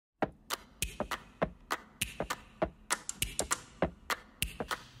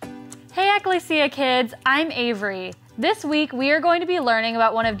Hey Ecclesia kids, I'm Avery. This week we are going to be learning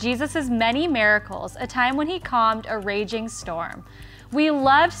about one of Jesus' many miracles, a time when he calmed a raging storm. We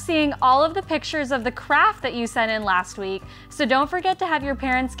loved seeing all of the pictures of the craft that you sent in last week, so don't forget to have your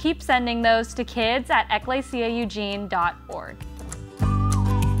parents keep sending those to kids@ecclesiaeugene.org.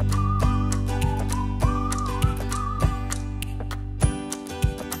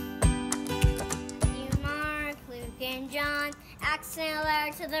 Mark, Luke, and John, Acts and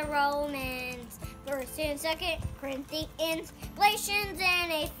letter to the Romans, 1st and 2nd Corinthians, Galatians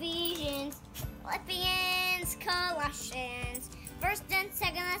and Ephesians, Philippians, Colossians, 1st and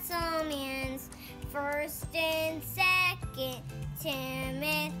 2nd Thessalonians, 1st and 2nd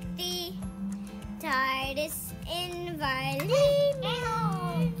Timothy, Titus and Philemon,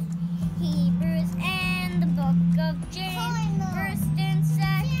 Hebrews and the book of James, 1st and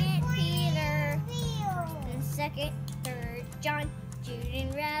 2nd Peter, 1st and 2nd, 3rd John, Jude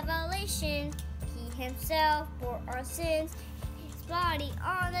and Revelation. He himself bore our sins, his body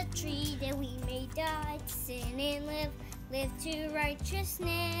on the tree, that we may die to sin and live to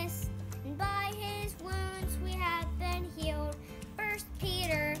righteousness. And by his wounds we have been healed. 1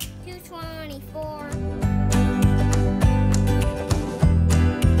 Peter 2:24.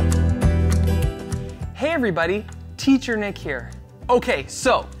 Hey everybody, Teacher Nick here. Okay,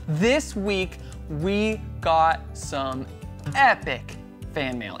 so this week we got some epic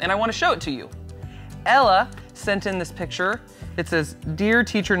fan mail and I want to show it to you. Ella sent in this picture. It says, "Dear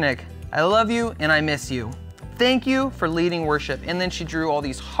Teacher Nick, I love you and I miss you. Thank you for leading worship." And then she drew all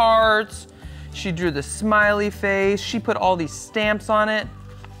these hearts. She drew the smiley face. She put all these stamps on it.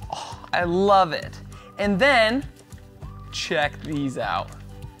 Oh, I love it. And then, check these out.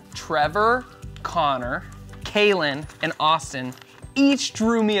 Trevor, Connor, Kaylin, and Austin each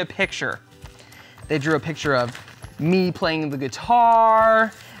drew me a picture. They drew a picture of me playing the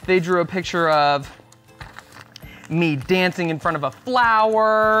guitar. They drew a picture of me dancing in front of a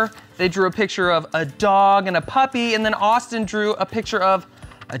flower. They drew a picture of a dog and a puppy, and then Austin drew a picture of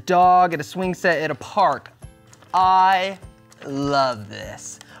a dog at a swing set at a park. I love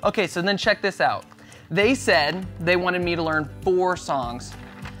this. Okay, so then check this out. They said they wanted me to learn 4 songs.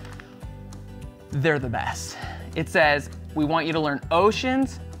 They're the best. It says, we want you to learn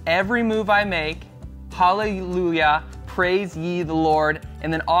Oceans, Every Move I Make, Hallelujah, Praise Ye the Lord,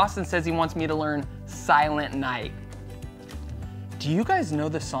 and then Austin says he wants me to learn Silent Night. Do you guys know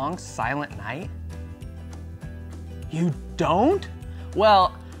the song Silent Night? You don't?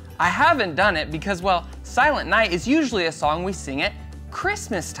 Well, I haven't done it because, well, Silent Night is usually a song we sing at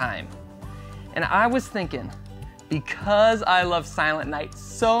Christmas time. And I was thinking, because I love Silent Night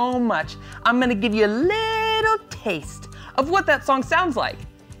so much, I'm gonna give you a little taste of what that song sounds like.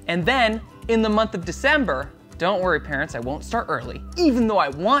 And then, in the month of December, don't worry parents, I won't start early, even though I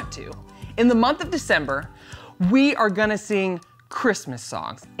want to. In the month of December, we are gonna sing Christmas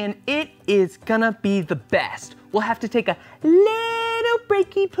songs, and it is gonna be the best. We'll have to take a little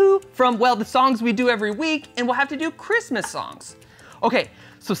breaky poo from, well, the songs we do every week, and we'll have to do Christmas songs. Okay,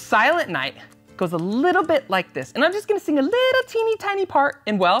 so Silent Night goes a little bit like this, and I'm just gonna sing a little teeny tiny part,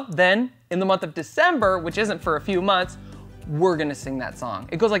 and well, then in the month of December, which isn't for a few months, we're gonna sing that song.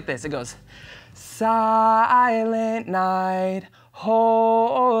 It goes like this, it goes, Silent night,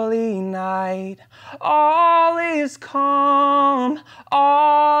 holy night, all is calm,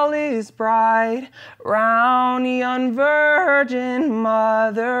 all is bright, round the unvirgin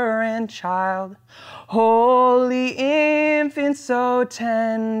mother and child, holy infant so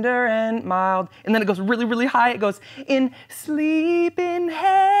tender and mild. And then it goes really, really high. It goes, in sleep in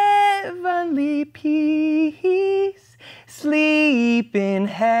heavenly peace, sleep in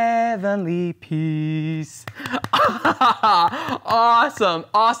heavenly peace. Awesome.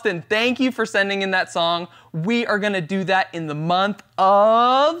 Austin, thank you for sending in that song. We are gonna do that in the month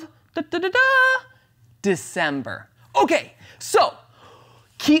of December. Okay, so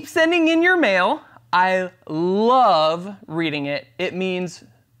keep sending in your mail. I love reading it. It means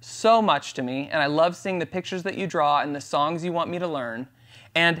so much to me, and I love seeing the pictures that you draw and the songs you want me to learn.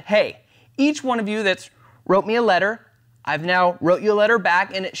 And hey, each one of you that's wrote me a letter, I've now wrote you a letter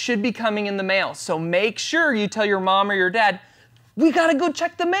back, and it should be coming in the mail. So make sure you tell your mom or your dad, we gotta go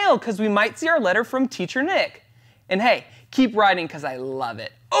check the mail because we might see our letter from Teacher Nick. And hey, keep writing because I love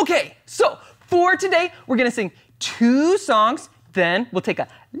it. Okay, so for today, we're gonna sing 2 songs, then we'll take a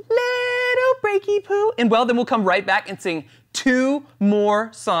little breaky poo, and well, then we'll come right back and sing 2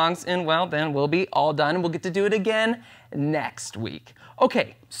 more songs, and well, then we'll be all done, and we'll get to do it again next week.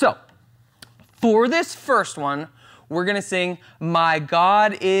 Okay, so for this first one, we're gonna sing My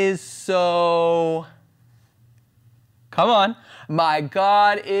God Is So Come on. My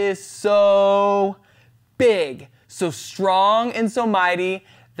God is so big, so strong and so mighty.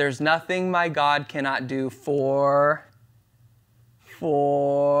 There's nothing my God cannot do for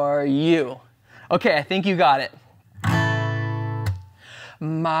you. Okay, I think you got it.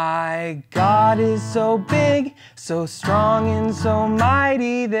 My God is so big, so strong and so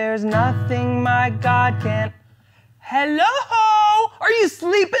mighty. There's nothing my God can't. Hello? Are you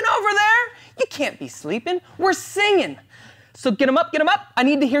sleeping over there? You can't be sleeping. We're singing. So get 'em up, get 'em up. I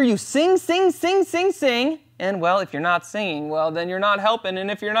need to hear you sing, sing, sing, sing, sing. And well, if you're not singing, well, then you're not helping. And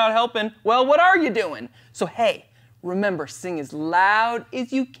if you're not helping, well, what are you doing? So hey, remember, sing as loud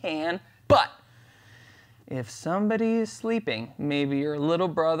as you can. But if somebody is sleeping, maybe your little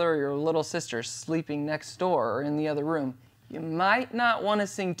brother or your little sister sleeping next door or in the other room, you might not want to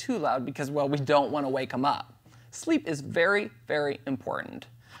sing too loud because, well, we don't want to wake them up. Sleep is very, very important.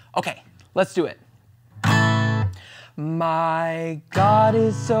 Okay, let's do it. My God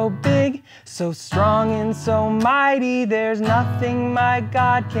is so big, so strong and so mighty. There's nothing my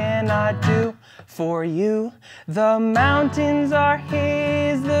God cannot do for you. The mountains are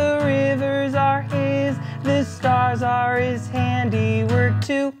His, the rivers are His, the stars are His handiwork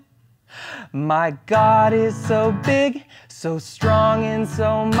too. My God is so big, so strong and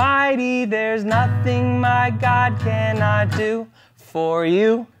so mighty. There's nothing my God cannot do for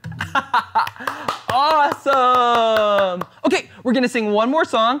you. Awesome! Okay, we're gonna sing one more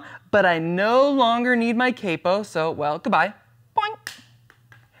song, but I no longer need my capo, so, well, goodbye. Boing.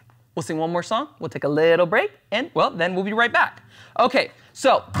 We'll sing one more song, we'll take a little break, and, well, then we'll be right back. Okay,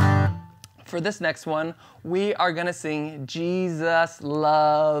 so, for this next one, we are gonna sing Jesus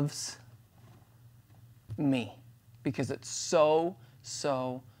Loves Me, because it's so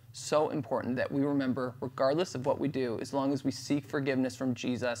important that we remember, regardless of what we do, as long as we seek forgiveness from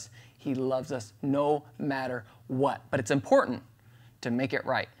Jesus, He loves us no matter what. But it's important to make it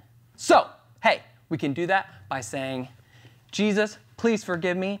right. So, hey, we can do that by saying, Jesus, please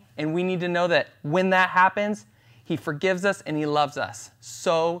forgive me. And we need to know that when that happens, He forgives us and He loves us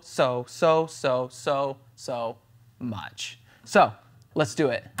so much. So, let's do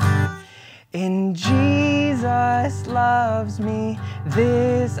it. And Jesus loves me,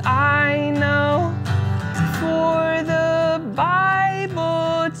 this I know, for the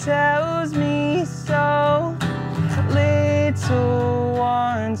Bible tells me so. Little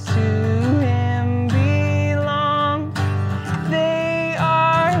ones to Him belong. They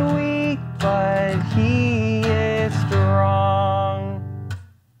are weak, but He is strong.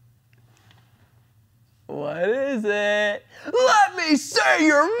 What is it? Let me see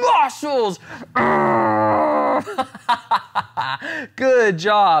your muscles! Good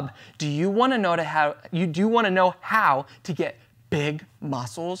job. Do you want to know how to get big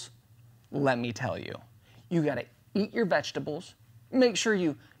muscles? Let me tell you. You got to eat your vegetables, make sure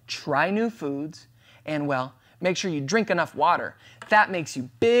you try new foods, and, well, make sure you drink enough water. That makes you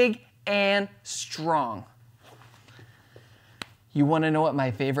big and strong. You want to know what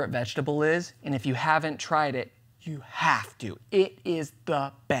my favorite vegetable is? And if you haven't tried it, you have to. It is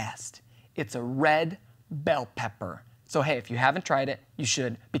the best. It's a red bell pepper. So hey, if you haven't tried it, you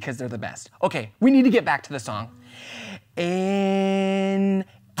should, because they're the best. Okay, we need to get back to the song. And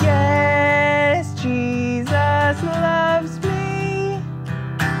yes, Jesus loves me.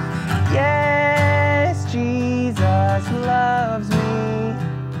 Yes, Jesus loves me.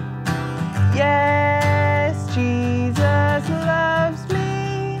 Yes, Jesus loves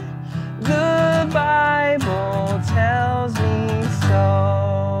me. The Bible tells me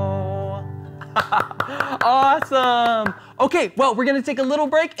so. Awesome. Okay, well, we're gonna take a little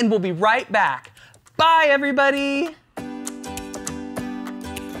break and we'll be right back. Bye, everybody.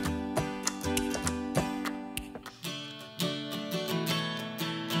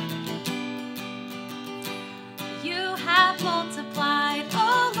 You have multiplied,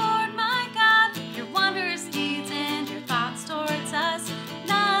 oh Lord my God, your wondrous deeds and your thoughts towards us.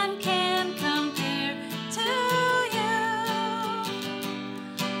 None can compare to you.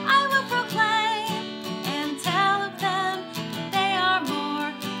 I will proclaim and tell of them that they are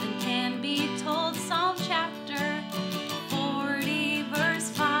more than can be told. Psalm chapter 40, verse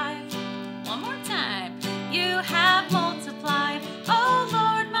 5. One more time. You have multiplied, oh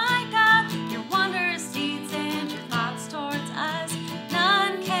Lord my God, your wondrous deeds and your thoughts towards us.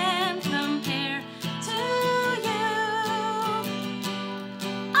 None can compare to you.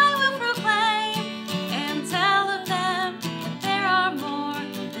 I will proclaim and tell of them that there are more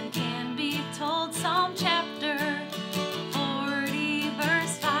than can be told. Psalm chapter 40,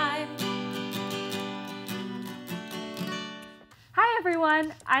 verse 5. Hi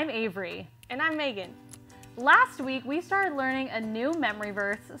everyone, I'm Avery. And I'm Megan. Last week, we started learning a new memory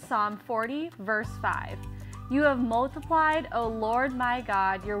verse, Psalm 40, verse 5. You have multiplied, O Lord my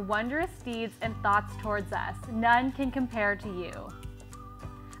God, your wondrous deeds and thoughts towards us. None can compare to you.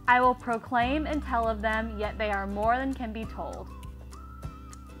 I will proclaim and tell of them, yet they are more than can be told.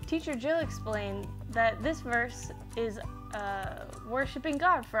 Teacher Jill explained that this verse is worshiping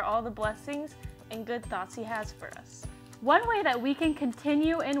God for all the blessings and good thoughts He has for us. One way that we can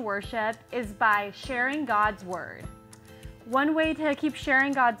continue in worship is by sharing God's Word. One way to keep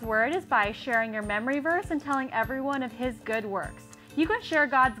sharing God's Word is by sharing your memory verse and telling everyone of His good works. You can share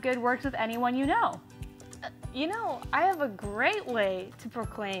God's good works with anyone you know. You know, I have a great way to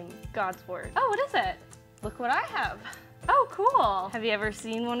proclaim God's Word. Oh, what is it? Look what I have. Oh, cool. Have you ever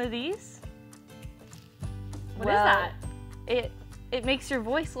seen one of these? What is that? It makes your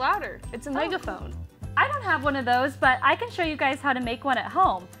voice louder. It's a megaphone. I don't have one of those, but I can show you guys how to make one at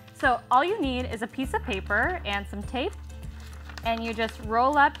home. So all you need is a piece of paper and some tape, and you just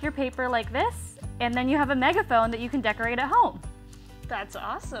roll up your paper like this, and then you have a megaphone that you can decorate at home. That's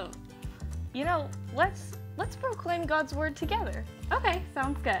awesome. You know, let's proclaim God's Word together. Okay,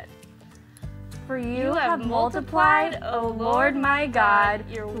 sounds good. For you have multiplied, O Lord my God,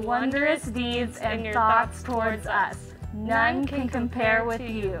 your wondrous deeds and your thoughts towards us. None can compare with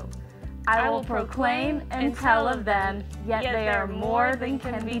you. I will proclaim and tell of them, yet they are more than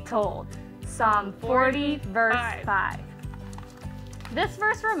can be told. Psalm 40, verse 5. This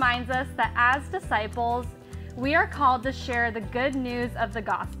verse reminds us that as disciples, we are called to share the good news of the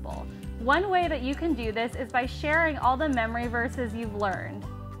gospel. One way that you can do this is by sharing all the memory verses you've learned.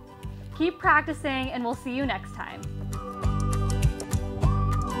 Keep practicing, and we'll see you next time.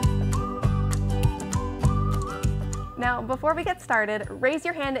 Now, before we get started, raise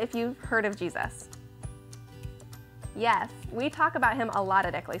your hand if you've heard of Jesus. Yes, we talk about him a lot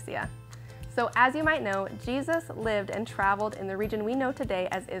at Ecclesia. So as you might know, Jesus lived and traveled in the region we know today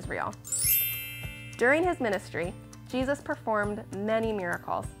as Israel. During his ministry, Jesus performed many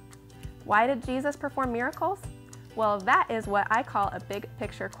miracles. Why did Jesus perform miracles? Well, that is what I call a big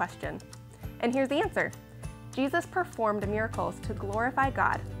picture question. And here's the answer. Jesus performed miracles to glorify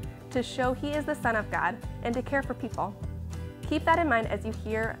God, to show he is the Son of God, and to care for people. Keep that in mind as you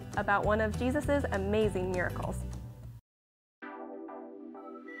hear about one of Jesus's amazing miracles.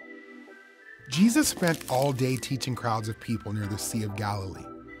 Jesus spent all day teaching crowds of people near the Sea of Galilee.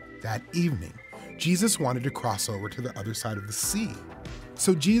 That evening, Jesus wanted to cross over to the other side of the sea.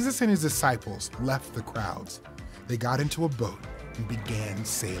 So Jesus and his disciples left the crowds. They got into a boat and began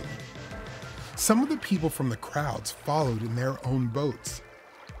sailing. Some of the people from the crowds followed in their own boats.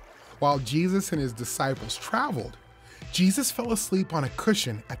 While Jesus and his disciples traveled, Jesus fell asleep on a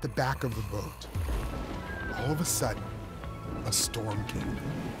cushion at the back of the boat. All of a sudden, a storm came.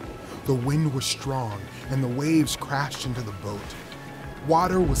 The wind was strong and the waves crashed into the boat.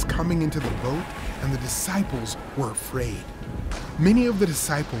 Water was coming into the boat and the disciples were afraid. Many of the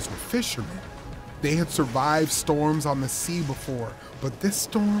disciples were fishermen. They had survived storms on the sea before, but this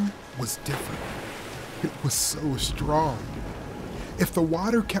storm was different. It was so strong. If the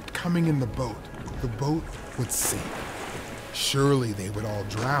water kept coming in the boat would sink. Surely they would all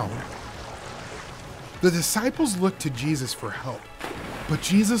drown. The disciples looked to Jesus for help, but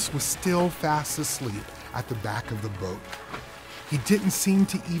Jesus was still fast asleep at the back of the boat. He didn't seem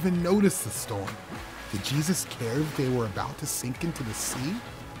to even notice the storm. Did Jesus care if they were about to sink into the sea?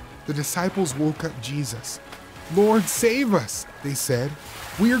 The disciples woke up Jesus. "Lord, save us," they said.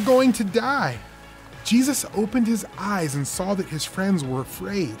 "We are going to die." Jesus opened his eyes and saw that his friends were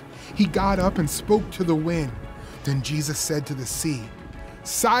afraid. He got up and spoke to the wind. Then Jesus said to the sea,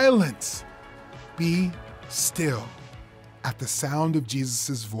 "Silence! Be still." At the sound of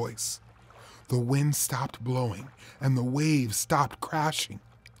Jesus' voice, the wind stopped blowing and the waves stopped crashing.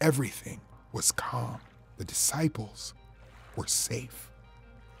 Everything was calm. The disciples were safe.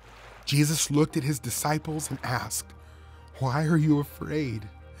 Jesus looked at his disciples and asked, "Why are you afraid?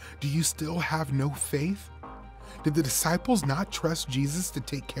 Do you still have no faith?" Did the disciples not trust Jesus to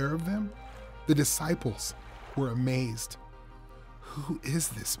take care of them? The disciples were amazed. "Who is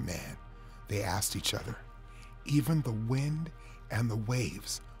this man?" they asked each other. "Even the wind and the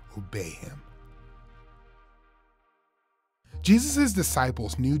waves obey him." Jesus'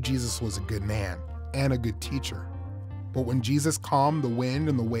 disciples knew Jesus was a good man and a good teacher. But when Jesus calmed the wind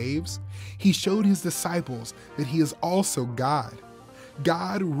and the waves, he showed his disciples that he is also God.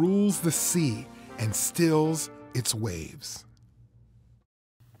 God rules the sea and stills its waves.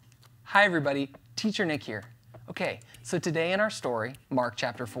 Hi everybody, Teacher Nick here. Okay, so today in our story, Mark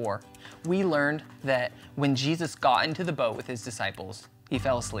chapter 4, we learned that when Jesus got into the boat with his disciples, he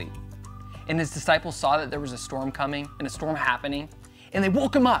fell asleep. and his disciples saw that there was a storm coming and a storm happening, and they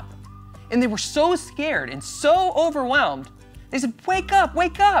woke him up. And they were so scared and so overwhelmed. They said, "Wake up,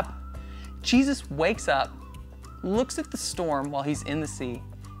 wake up." Jesus wakes up, looks at the storm while he's in the sea,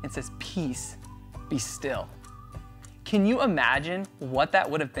 and says, "Peace, be still." Can you imagine what that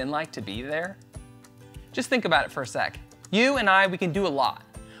would have been like to be there? Just think about it for a sec. You and I, we can do a lot.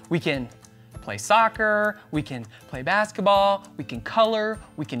 We can play soccer, we can play basketball, we can color,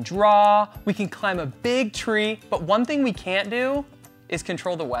 we can draw, we can climb a big tree, but one thing we can't do is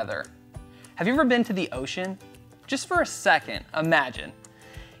control the weather. Have you ever been to the ocean? Just for a second, imagine.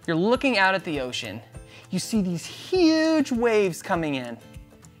 You're looking out at the ocean. You see these huge waves coming in.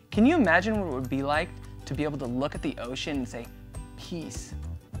 Can you imagine what it would be like to be able to look at the ocean and say, "Peace,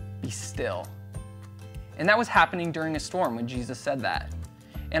 be still"? And that was happening during a storm when Jesus said that.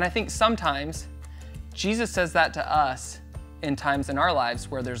 And I think sometimes Jesus says that to us in times in our lives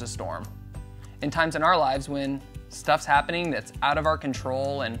where there's a storm. In times in our lives when stuff's happening that's out of our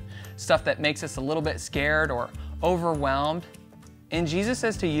control and stuff that makes us a little bit scared or overwhelmed. And Jesus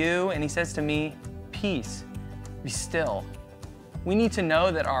says to you and he says to me, "Peace, be still." We need to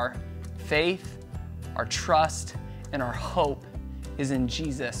know that our faith, our trust, and our hope is in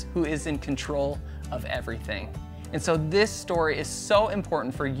Jesus, who is in control of everything. And so this story is so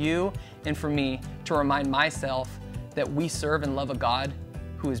important for you and for me to remind myself that we serve and love a God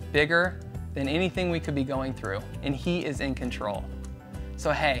who is bigger than anything we could be going through, and he is in control.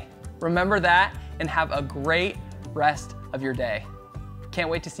 So hey, remember that and have a great rest of your day. Can't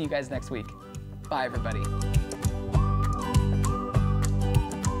wait to see you guys next week. Bye, everybody.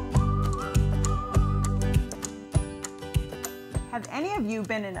 Have any of you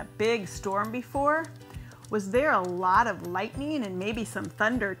been in a big storm before? Was there a lot of lightning and maybe some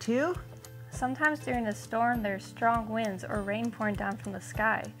thunder too? Sometimes during a storm, there's strong winds or rain pouring down from the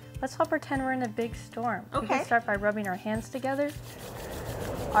sky. Let's all pretend we're in a big storm. We Okay. can start by rubbing our hands together.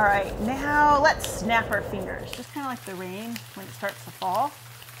 All right, now let's snap our fingers, just kind of like the rain when it starts to fall.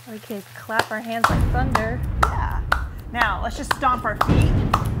 We could clap our hands like thunder. Yeah. Now let's just stomp our feet.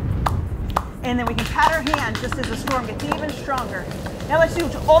 And then we can pat our hands just as the storm gets even stronger. Now let's do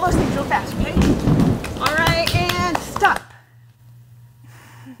all those things real fast, okay? All right, and stop.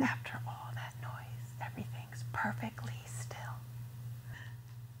 After all that noise, everything's perfectly still.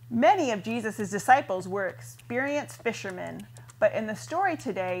 Many of Jesus' disciples were experienced fishermen, but in the story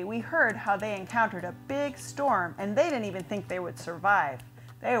today, we heard how they encountered a big storm and they didn't even think they would survive.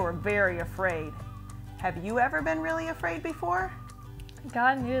 They were very afraid. Have you ever been really afraid before?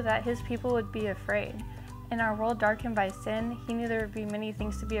 God knew that his people would be afraid. In our world darkened by sin, he knew there would be many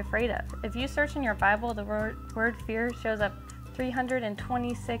things to be afraid of. If you search in your Bible, the word fear shows up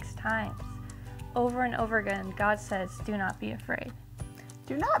 326 times. Over and over again, God says, "Do not be afraid."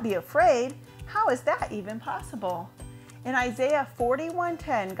 Do not be afraid? How is that even possible? In Isaiah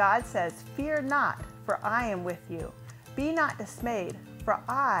 41:10, God says, "Fear not, for I am with you. Be not dismayed, for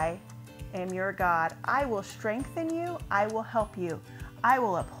I am your God. I will strengthen you, I will help you. I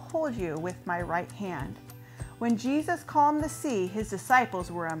will uphold you with my right hand." When Jesus calmed the sea, his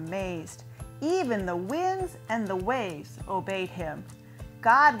disciples were amazed. Even the winds and the waves obeyed him.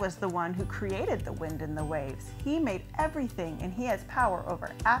 God was the one who created the wind and the waves. He made everything, and he has power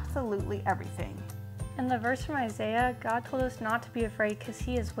over absolutely everything. In the verse from Isaiah, God told us not to be afraid because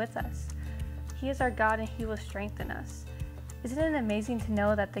he is with us. He is our God and he will strengthen us. Isn't it amazing to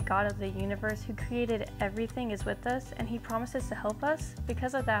know that the God of the universe who created everything is with us and he promises to help us?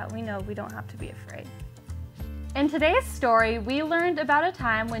 Because of that, we know we don't have to be afraid. In today's story, we learned about a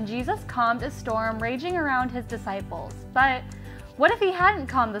time when Jesus calmed a storm raging around his disciples. But what if he hadn't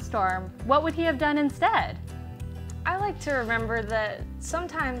calmed the storm? What would he have done instead? I like to remember that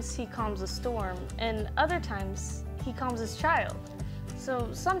sometimes he calms a storm and other times he calms his child. So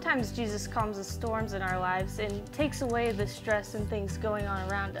sometimes Jesus calms the storms in our lives and takes away the stress and things going on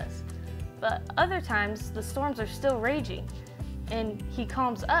around us. But other times the storms are still raging and he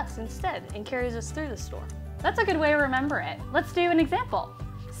calms us instead and carries us through the storm. That's a good way to remember it. Let's do an example.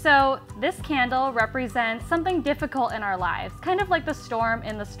 So this candle represents something difficult in our lives, kind of like the storm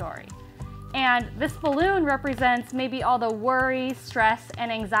in the story. And this balloon represents maybe all the worry, stress,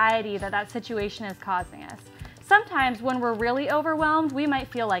 and anxiety that situation is causing us. Sometimes when we're really overwhelmed, we might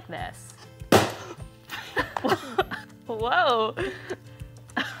feel like this. Whoa!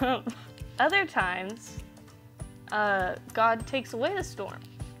 Other times, God takes away the storm.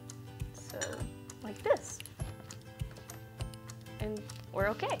 So, like this. And we're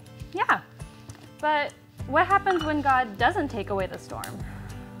okay. Yeah. But what happens when God doesn't take away the storm?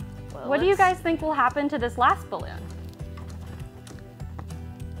 Well, What do you guys think will happen to this last balloon?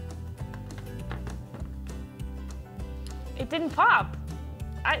 it didn't pop.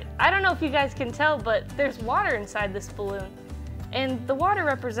 I don't know if you guys can tell, but there's water inside this balloon. And the water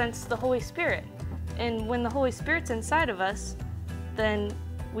represents the Holy Spirit. And when the Holy Spirit's inside of us, then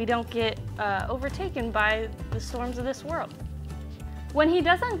we don't get overtaken by the storms of this world. When He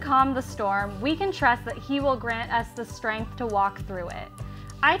doesn't calm the storm, we can trust that He will grant us the strength to walk through it.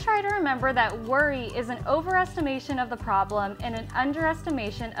 I try to remember that worry is an overestimation of the problem and an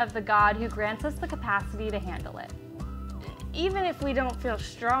underestimation of the God who grants us the capacity to handle it. Even if we don't feel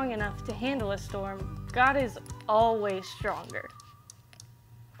strong enough to handle a storm, God is always stronger.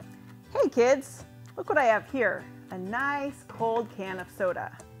 Hey kids, look what I have here. A nice cold can of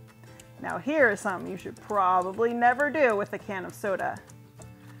soda. Now here is something you should probably never do with a can of soda.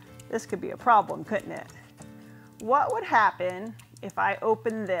 This could be a problem, couldn't it? What would happen if I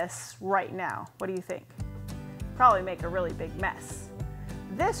open this right now? What do you think? Probably make a really big mess.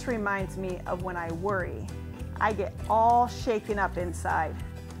 This reminds me of when I worry. I get all shaken up inside,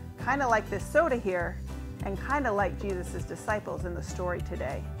 kind of like this soda here, and kind of like Jesus' disciples in the story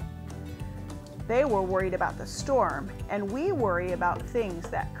today. They were worried about the storm, and we worry about things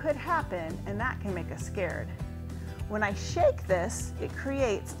that could happen, and that can make us scared. When I shake this, it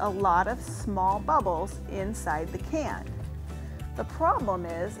creates a lot of small bubbles inside the can. The problem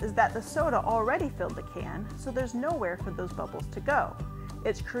is that the soda already filled the can, so there's nowhere for those bubbles to go.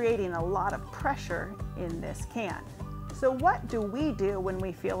 It's creating a lot of pressure in this can. So what do we do when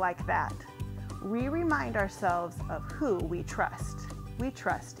we feel like that? We remind ourselves of who we trust. We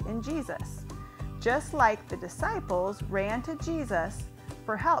trust in Jesus. Just like the disciples ran to Jesus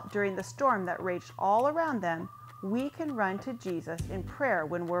for help during the storm that raged all around them, we can run to Jesus in prayer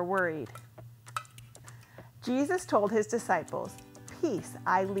when we're worried. Jesus told His disciples, "Peace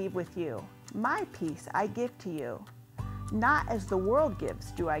I leave with you. My peace I give to you. Not as the world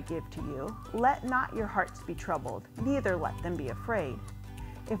gives do I give to you. Let not your hearts be troubled, neither let them be afraid."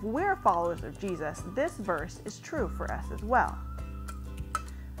 If we're followers of Jesus, this verse is true for us as well.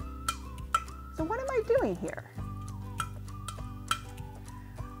 So what am I doing here?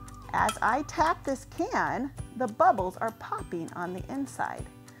 As I tap this can, the bubbles are popping on the inside.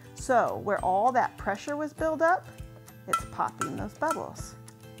 So where all that pressure was built up, it's popping those bubbles.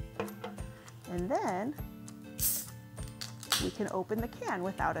 And then we can open the can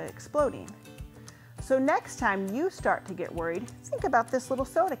without it exploding. So next time you start to get worried, think about this little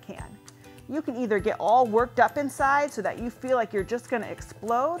soda can. You can either get all worked up inside so that you feel like you're just going to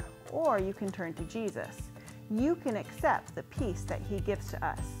explode, or you can turn to Jesus. You can accept the peace that He gives to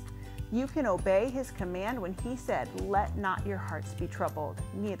us. You can obey His command when He said, "Let not your hearts be troubled,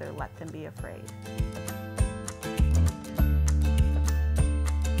 neither let them be afraid."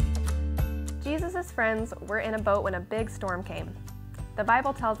 Jesus' friends were in a boat when a big storm came. The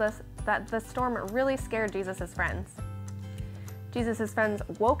Bible tells us that the storm really scared Jesus' friends. Jesus' friends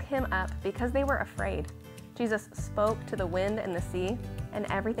woke Him up because they were afraid. Jesus spoke to the wind and the sea, and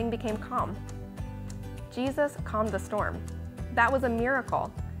everything became calm. Jesus calmed the storm. That was a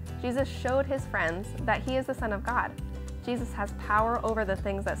miracle. Jesus showed His friends that He is the Son of God. Jesus has power over the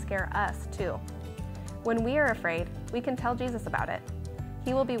things that scare us too. When we are afraid, we can tell Jesus about it.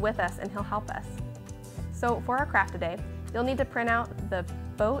 He will be with us and He'll help us. So for our craft today, you'll need to print out the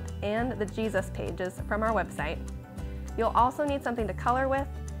boat and the Jesus pages from our website. You'll also need something to color with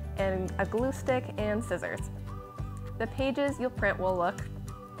and a glue stick and scissors. The pages you'll print will look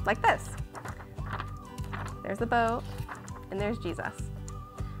like this. There's the boat and there's Jesus.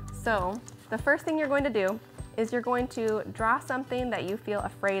 So the first thing you're going to do is you're going to draw something that you feel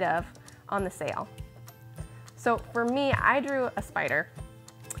afraid of on the sail. So for me, I drew a spider.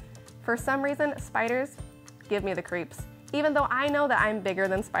 For some reason, spiders give me the creeps, even though I know that I'm bigger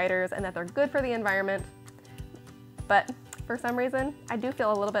than spiders and that they're good for the environment. But for some reason, I do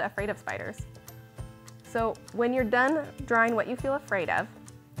feel a little bit afraid of spiders. So when you're done drawing what you feel afraid of,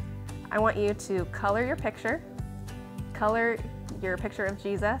 I want you to color your picture of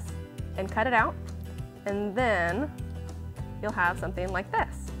Jesus, and cut it out, and then you'll have something like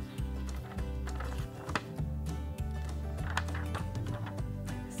this.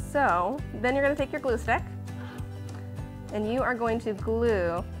 So then you're going to take your glue stick, and you are going to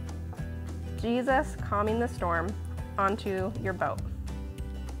glue Jesus calming the storm onto your boat.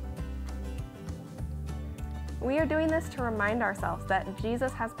 We are doing this to remind ourselves that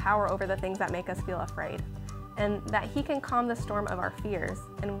Jesus has power over the things that make us feel afraid, and that He can calm the storm of our fears,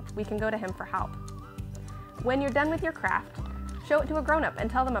 and we can go to Him for help. When you're done with your craft, show it to a grown-up and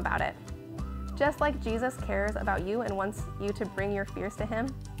tell them about it. Just like Jesus cares about you and wants you to bring your fears to Him,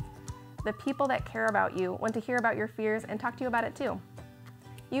 the people that care about you want to hear about your fears and talk to you about it too.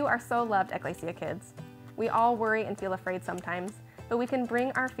 You are so loved, Ecclesia kids. We all worry and feel afraid sometimes, but we can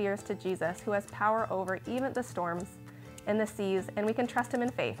bring our fears to Jesus, who has power over even the storms and the seas, and we can trust him in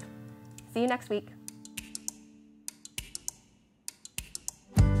faith. See you next week.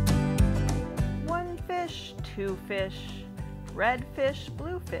 One fish, two fish, red fish,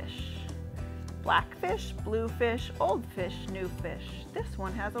 blue fish, black fish, blue fish, old fish, new fish. This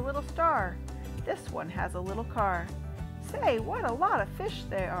one has a little star. This one has a little car. Say, what a lot of fish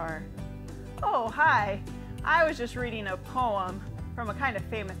there are. Oh, hi. I was just reading a poem from a kind of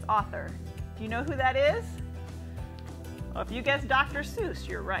famous author. Do you know who that is? Well, if you guessed Dr. Seuss,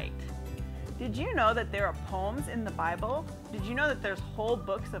 you're right. Did you know that there are poems in the Bible? Did you know that there's whole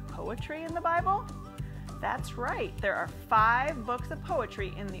books of poetry in the Bible? That's right. There are 5 books of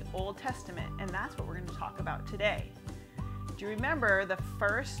poetry in the Old Testament, and that's what we're going to talk about today. Do you remember the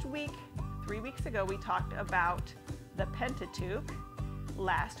first week, 3 weeks ago, we talked about the Pentateuch.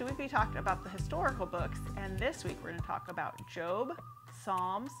 Last week we talked about the historical books, and this week we're going to talk about Job,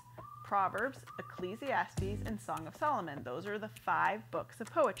 Psalms, Proverbs, Ecclesiastes, and Song of Solomon. Those are the 5 books of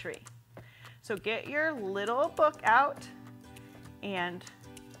poetry. So get your little book out, and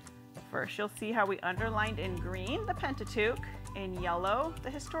first you'll see how we underlined in green the Pentateuch, in yellow the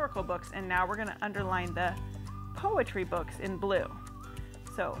historical books, and now we're going to underline the poetry books in blue.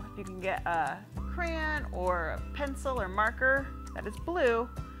 So if you can get a crayon or a pencil or marker that is blue,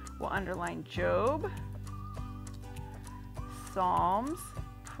 we'll underline Job, Psalms,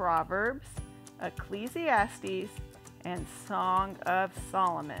 Proverbs, Ecclesiastes, and Song of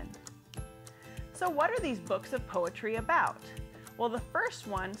Solomon. So what are these books of poetry about? Well, the first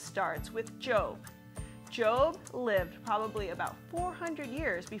one starts with Job. Job lived probably about 400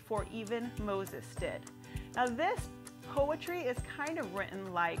 years before even Moses did. Now this poetry is kind of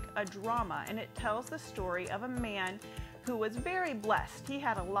written like a drama, and it tells the story of a man who was very blessed. He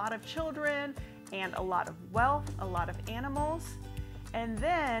had a lot of children and a lot of wealth, a lot of animals, and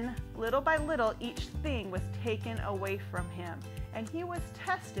then little by little each thing was taken away from him, and he was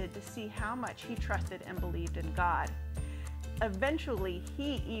tested to see how much he trusted and believed in God. Eventually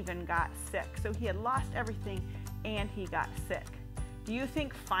he even got sick, so he had lost everything and he got sick. Do you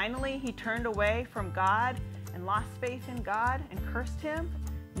think finally he turned away from God and lost faith in God and cursed him?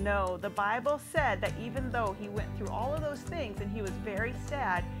 No, the Bible said that even though he went through all of those things and he was very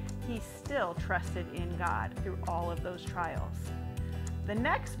sad, he still trusted in God through all of those trials. The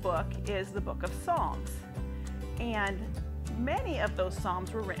next book is the book of Psalms, and many of those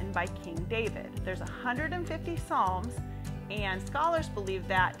Psalms were written by King David. There's 150 Psalms, and scholars believe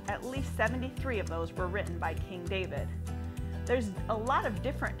that at least 73 of those were written by King David. There's a lot of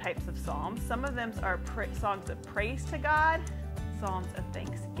different types of Psalms. Some of them are songs of praise to God, Psalms of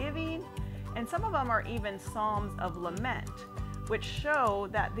thanksgiving, and some of them are even Psalms of lament, which show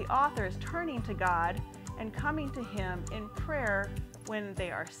that the author is turning to God and coming to him in prayer when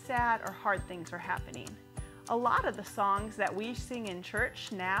they are sad or hard things are happening. A lot of the songs that we sing in church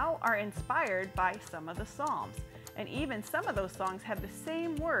now are inspired by some of the Psalms, and even some of those songs have the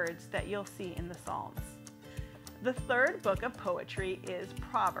same words that you'll see in the Psalms. The third book of poetry is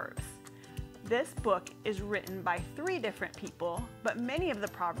Proverbs. This book is written by 3 different people, but many of the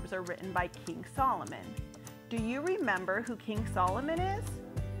Proverbs are written by King Solomon. Do you remember who King Solomon is?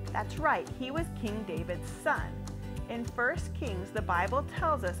 That's right, he was King David's son. In 1 Kings, the Bible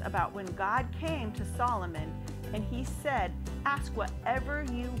tells us about when God came to Solomon and he said, "Ask whatever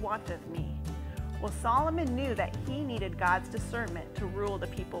you want of me." Well, Solomon knew that he needed God's discernment to rule the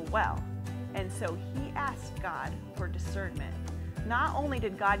people well, and so he asked God for discernment. Not only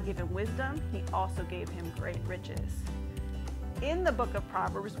did God give him wisdom, he also gave him great riches. In the book of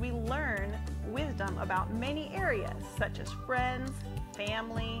Proverbs, we learn wisdom about many areas, such as friends,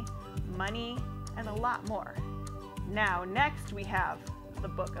 family, money, and a lot more. Now, next we have the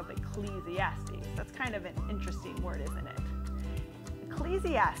book of Ecclesiastes. That's kind of an interesting word, isn't it?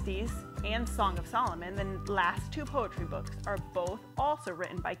 Ecclesiastes and Song of Solomon, the last 2 poetry books, are both also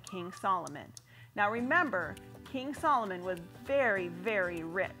written by King Solomon. Now remember, King Solomon was very, very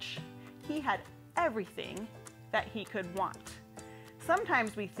rich. He had everything that he could want.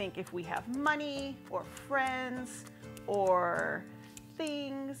 Sometimes we think if we have money or friends or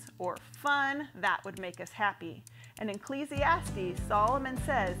things or fun, that would make us happy. And in Ecclesiastes, Solomon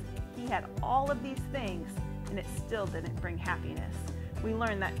says he had all of these things and it still didn't bring happiness. We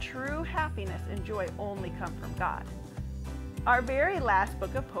learn that true happiness and joy only come from God. Our very last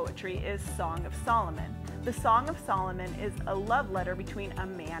book of poetry is Song of Solomon. The Song of Solomon is a love letter between a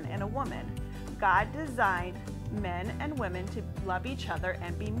man and a woman. God designed men and women to love each other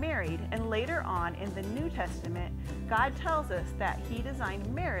and be married. And later on in the New Testament, God tells us that He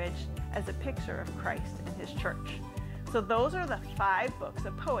designed marriage as a picture of Christ and His church. So those are the 5 books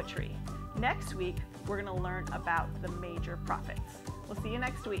of poetry. Next week, we're going to learn about the major prophets. We'll see you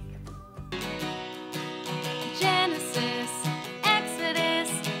next week. Genesis, Exodus,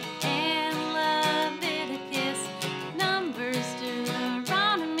 and Leviticus, Numbers,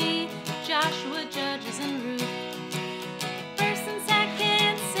 Deuteronomy, Joshua, Judges, and Ruth. 1st and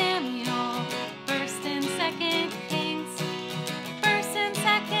 2nd Samuel, 1st and 2nd Kings, 1st and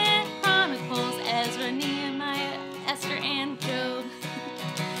 2nd Chronicles, Ezra, Nehemiah, Esther, and Job.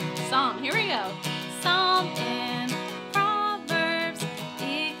 Psalm, here we go. Psalm and Proverbs,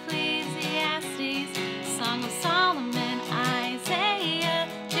 Ecclesiastes, Song of Solomon, Isaiah,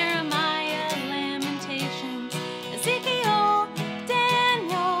 Jeremiah, Lamentations, Ezekiel,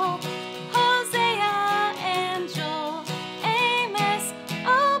 Daniel, Hosea, and Joel, Amos,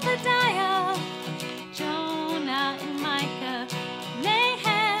 Obadiah, Jonah, and Micah,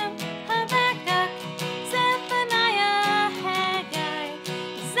 Nahum, Habakkuk, Zephaniah, Haggai,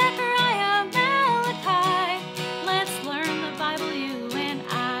 Zechariah, Malachi. Let's learn the Bible, you and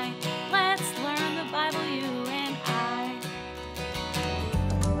I. Let's learn the Bible, you and I.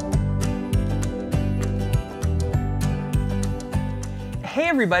 Hey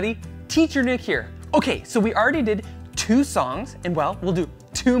everybody, Teacher Nick here. Okay, so we already did 2 songs, and well, we'll do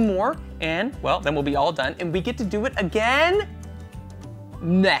 2 more, and well, then we'll be all done, and we get to do it again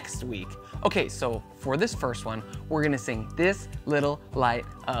next week. Okay, so for this first one, we're gonna sing This Little Light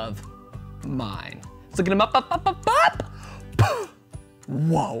of Mine. Let's look at them up.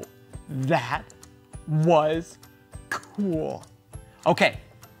 Whoa, that was cool. Okay,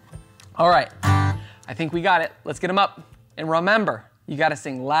 all right, I think we got it. Let's get them up. And remember, you gotta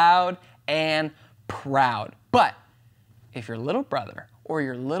sing loud and proud. But if your little brother or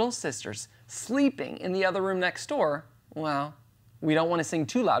your little sister's sleeping in the other room next door, well, we don't wanna sing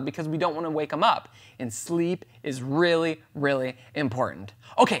too loud because we don't wanna wake them up. And sleep is really, really important.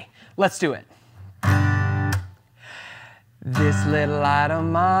 Okay, let's do it. This little light of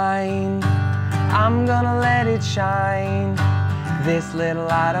mine, I'm gonna let it shine. This little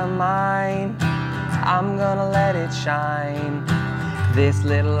light of mine, I'm gonna let it shine. This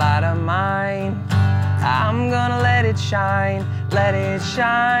little light of mine, I'm gonna let it shine. Let it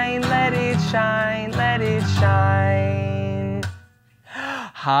shine, let it shine, let it shine.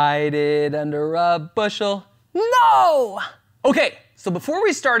 Hide it under a bushel. No! Okay, so before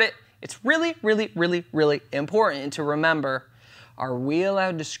we start it, it's really, really, really, really important to remember, are we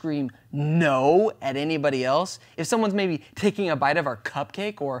allowed to scream no at anybody else? If someone's maybe taking a bite of our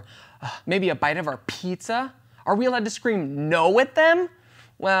cupcake or maybe a bite of our pizza, are we allowed to scream no at them?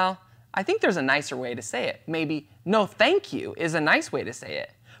 Well, I think there's a nicer way to say it. Maybe no thank you is a nice way to say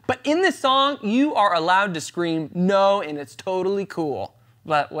it. But in this song, you are allowed to scream no, and it's totally cool.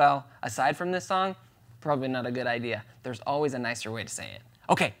 But well, aside from this song, probably not a good idea. There's always a nicer way to say it.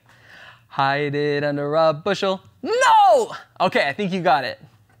 Okay, hide it under a bushel. No! Okay, I think you got it.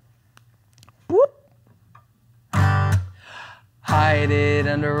 Whoop. Hide it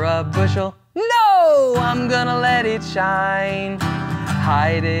under a bushel. No, I'm gonna let it shine.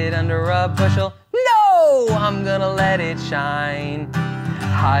 Hide it under a bushel. No, I'm gonna let it shine.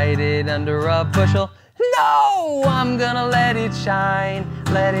 Hide it under a bushel. No, I'm gonna let it shine.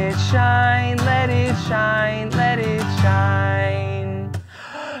 Let it shine, let it shine, let it shine.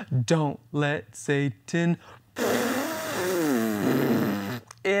 Don't let Satan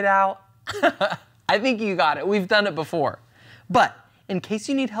it out. I think you got it. We've done it before. But in case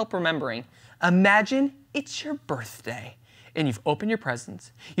you need help remembering, imagine it's your birthday and you've opened your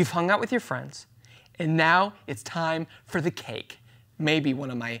presents, you've hung out with your friends, and now it's time for the cake. Maybe one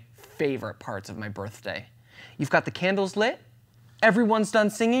of my favorite parts of my birthday. You've got the candles lit, everyone's done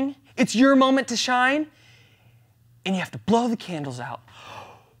singing, it's your moment to shine, and you have to blow the candles out.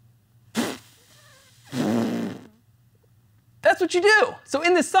 That's what you do. So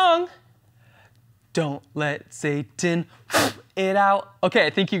in this song, don't let Satan it out. Okay, I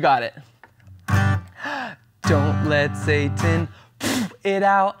think you got it. Don't let Satan it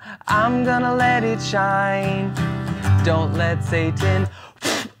out. I'm gonna let it shine. Don't let Satan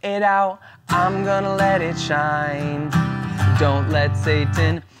it out. I'm gonna let it shine. Don't let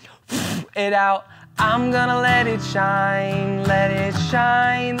Satan it out. I'm gonna let it shine. Let it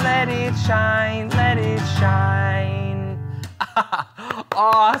shine, let it shine, let it shine.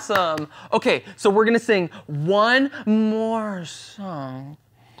 Awesome. Okay, so we're gonna sing one more song.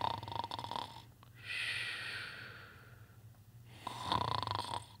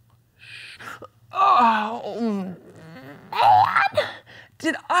 Oh, Oh, man!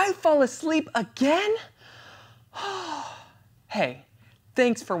 Did I fall asleep again? Hey,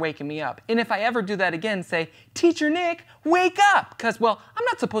 thanks for waking me up. And if I ever do that again, say, Teacher Nick, wake up! Because, well, I'm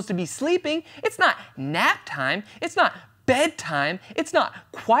not supposed to be sleeping. It's not nap time. It's not bedtime. It's not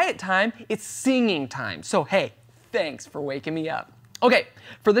quiet time. It's singing time. So, hey, thanks for waking me up. Okay,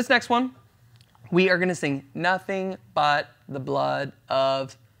 for this next one, we are going to sing Nothing But the Blood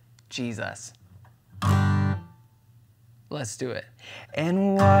of Jesus. Let's do it.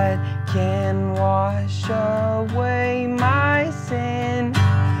 And what can wash away my sin?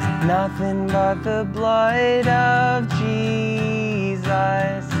 Nothing but the blood of Jesus.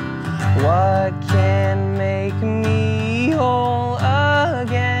 What can make me whole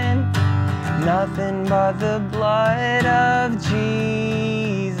again? Nothing but the blood of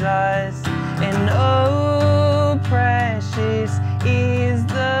Jesus. And oh, precious is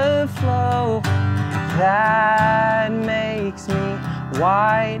the flow that makes me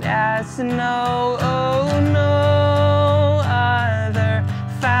white as snow. Oh, no other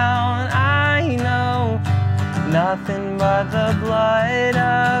fount I know. Nothing but the blood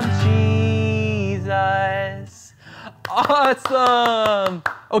of Jesus. Awesome!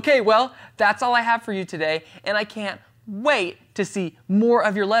 Okay, well, that's all I have for you today, and I can't wait to see more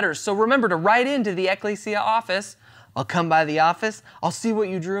of your letters. So remember to write into the Ecclesia office. I'll come by the office, I'll see what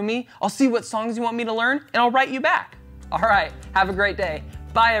you drew me, I'll see what songs you want me to learn, and I'll write you back. All right, have a great day.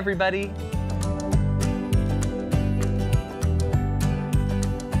 Bye, everybody.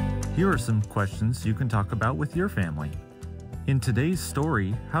 Here are some questions you can talk about with your family. In today's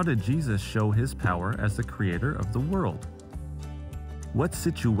story, how did Jesus show his power as the creator of the world? What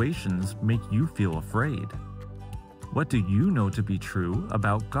situations make you feel afraid? What do you know to be true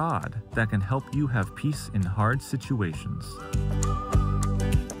about God that can help you have peace in hard situations?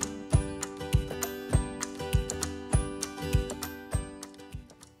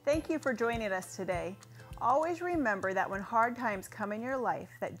 Thank you for joining us today. Always remember that when hard times come in your life,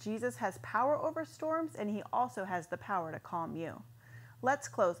 that Jesus has power over storms and he also has the power to calm you. Let's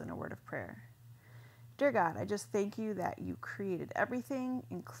close in a word of prayer. Dear God, I just thank you that you created everything,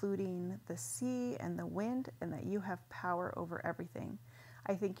 including the sea and the wind, and that you have power over everything.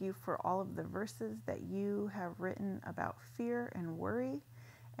 I thank you for all of the verses that you have written about fear and worry,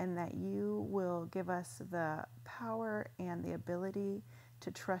 and that you will give us the power and the ability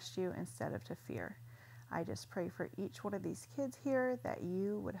to trust you instead of to fear. I just pray for each one of these kids here that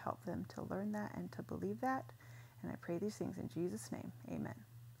you would help them to learn that and to believe that. And I pray these things in Jesus' name. Amen.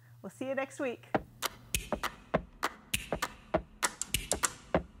 We'll see you next week.